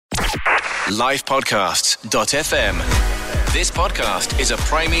Livepodcasts.fm. This podcast is a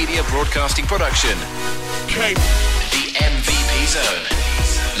Prime Media broadcasting production. The MVP Zone.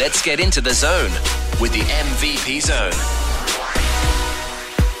 Let's get into the zone with the MVP Zone.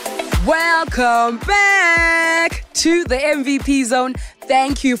 Welcome back to the MVP Zone.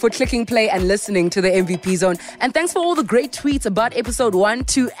 Thank you for clicking play and listening to the MVP Zone. And thanks for all the great tweets about episode 1,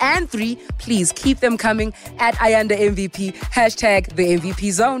 2, and 3. Please keep them coming at Ayanda MVP, hashtag the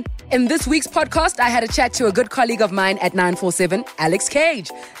MVP Zone. In this week's podcast, I had a chat to a good colleague of mine at 947, Alex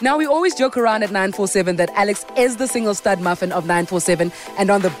Caige. Now, we always joke around at 947 that Alex is the single stud muffin of 947. And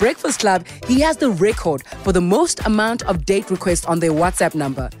on the Breakfast Club, he has the record for the most amount of date requests on their WhatsApp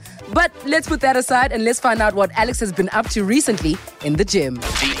number. But let's put that aside and let's find out what Alex has been up to recently in the gym.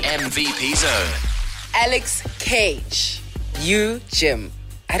 The MVP Zone. Alex Caige, you gym.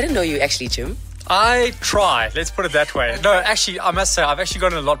 I didn't know you actually gym. I try, let's put it that way. No, actually, I must say, I've actually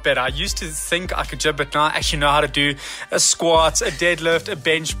gotten a lot better. I used to think I could gym, but now I actually know how to do a squat, a deadlift, a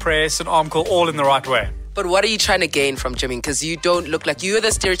bench press, an arm curl, all in the right way. But what are you trying to gain from gymming? Because you don't look like you're the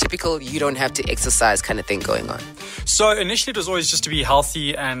stereotypical, you don't have to exercise kind of thing going on. So initially it was always just to be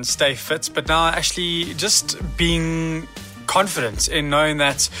healthy and stay fit, but now actually just being confident in knowing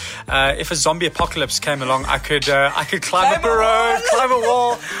that if a zombie apocalypse came along, I could climb up a road, climb a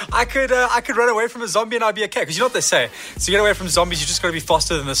wall. I could run away from a zombie and I'd be okay. Because you know what they say: to get away from zombies, you just got to be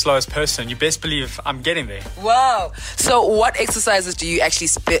faster than the slowest person. You best believe I'm getting there. Wow. So what exercises do you actually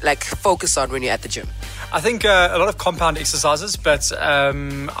focus on when you're at the gym? I think a lot of compound exercises, but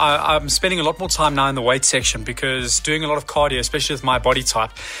I'm spending a lot more time now in the weight section because doing a lot of cardio, especially with my body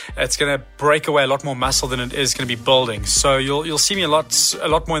type, it's going to break away a lot more muscle than it is going to be building. So you'll see me a lot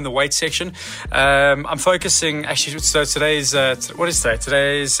more in the weight section. I'm focusing actually. So today's what is today?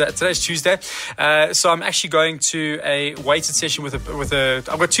 Today's Tuesday. So I'm actually going to a weighted session with a.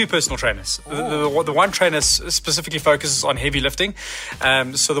 I've got two personal trainers. The one trainer specifically focuses on heavy lifting.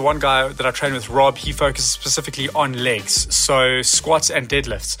 So the one guy that I train with, Rob, he focuses specifically on legs, so squats and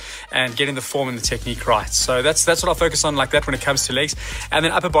deadlifts, and getting the form and the technique right. So that's what I focus on like that when it comes to legs, and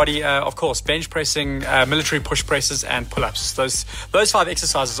then upper body, of course, bench pressing, military push presses, and pull-ups. Those 5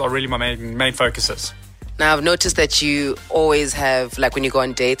 exercises are really my main focuses. Now, I've noticed that you always have, like when you go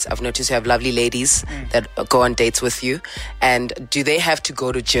on dates, I've noticed you have lovely ladies that go on dates with you. And do they have to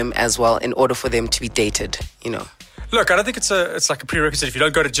go to gym as well in order for them to be dated, you know? Look, I don't think it's like a prerequisite. If you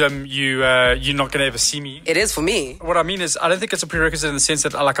don't go to gym, you're not going to ever see me. It is for me. What I mean is, I don't think it's a prerequisite in the sense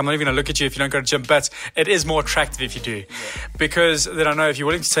that I'm not even going to look at you if you don't go to gym, but it is more attractive if you do. Yeah. Because then I know if you're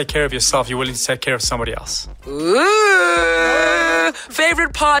willing to take care of yourself, you're willing to take care of somebody else. Ooh.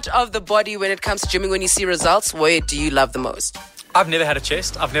 Favorite part of the body when it comes to gymming, when you see results, where do you love the most? I've never had a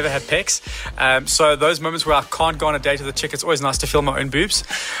chest. I've never had pecs. So those moments where I can't go on a date with a chick, it's always nice to feel my own boobs.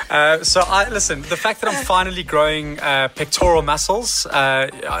 Listen, the fact that I'm finally growing pectoral muscles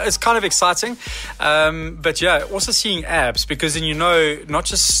is kind of exciting. But yeah, also seeing abs, because then you know not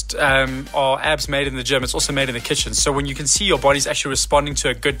just are abs made in the gym, it's also made in the kitchen. So when you can see your body's actually responding to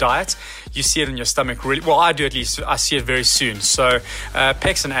a good diet, you see it in your stomach really. Well, I do at least. I see it very soon. So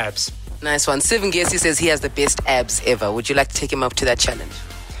pecs and abs. Nice one. Sivan Gessie says he has the best abs ever. Would you like to take him up to that challenge?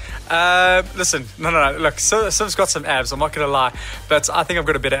 Listen, no. Look, Siv's got some abs, I'm not going to lie. But I think I've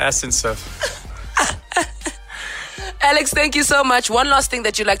got a better ass than Siv. Alex, thank you so much. One last thing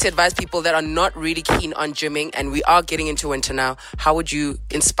that you'd like to advise people that are not really keen on gymming, and we are getting into winter now. How would you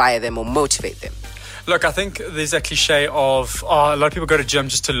inspire them or motivate them? Look, I think there's that cliche of, a lot of people go to gym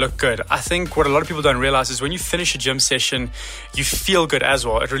just to look good. I think what a lot of people don't realize is when you finish a gym session, you feel good as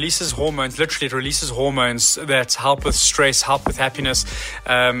well. It releases hormones, literally it releases hormones that help with stress, help with happiness,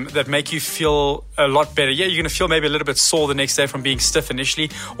 that make you feel a lot better. Yeah, you're going to feel maybe a little bit sore the next day from being stiff initially,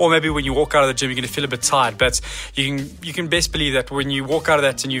 or maybe when you walk out of the gym, you're going to feel a bit tired. But you can best believe that when you walk out of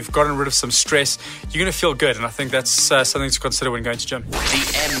that and you've gotten rid of some stress, you're going to feel good. And I think that's something to consider when going to gym. The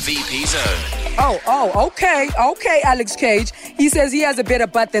MVP Zone. Okay, Alex Caige. He says he has a better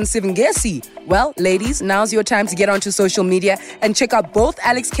butt than Sivan Gessie. Well, ladies, now's your time to get onto social media and check out both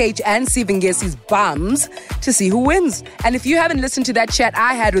Alex Caige and Sivan Gessie's bums to see who wins. And if you haven't listened to that chat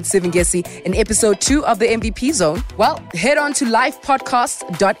I had with Sivan Gessie in episode 2 of the MVP Zone, well, head on to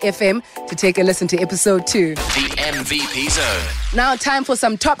livepodcasts.fm to take a listen to episode 2. The MVP Zone. Now, time for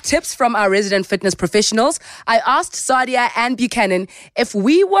some top tips from our resident fitness professionals. I asked Sadia and Buchanan, if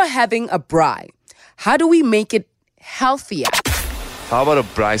we were having a braai, how do we make it healthier? How about a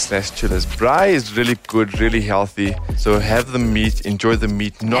braai/chillers? Braai is really good, really healthy. So have the meat, enjoy the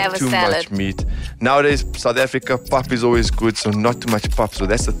meat, not too much meat. Nowadays, South Africa, pap is always good, so not too much pap. So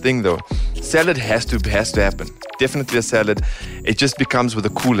that's the thing though. Salad has to happen. Definitely a salad. It just becomes with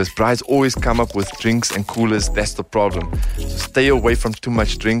the coolers. Braais always come up with drinks and coolers. That's the problem. So stay away from too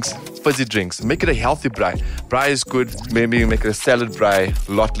much drinks, fizzy drinks. Make it a healthy braai. Braai is good. Maybe make it a salad braai,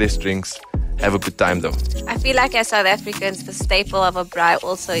 a lot less drinks. Have a good time though. I feel like as South Africans, the staple of a braai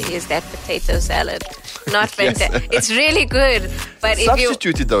also is that potato salad. Not fantastic. It's really good. But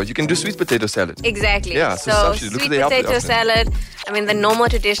substitute it though. You can do sweet potato salad. Exactly. Yeah, so sweet potato salad. I mean, the normal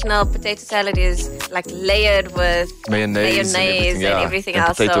traditional potato salad is like layered with mayonnaise and everything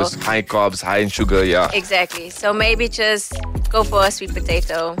else. Potatoes, high carbs, high in sugar, yeah. Exactly. So maybe just go for a sweet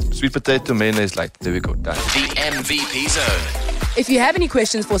potato. Sweet potato, mayonnaise, there we go, done. The MVP Zone. If you have any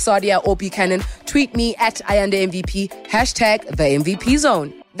questions for Sadia or Buchanan, tweet me at Ayanda MVP, #the MVP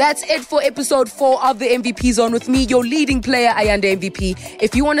Zone. That's it for episode 4 of the MVP Zone with me, your leading player, Ayanda MVP.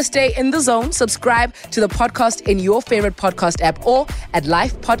 If you want to stay in the zone, subscribe to the podcast in your favorite podcast app or at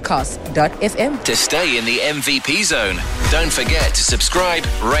lifepodcast.fm. To stay in the MVP Zone, don't forget to subscribe,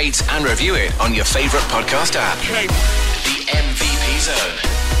 rate and review it on your favorite podcast app. The MVP Zone.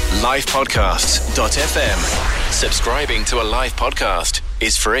 Lifepodcasts.fm. Subscribing to a live podcast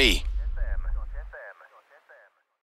is free.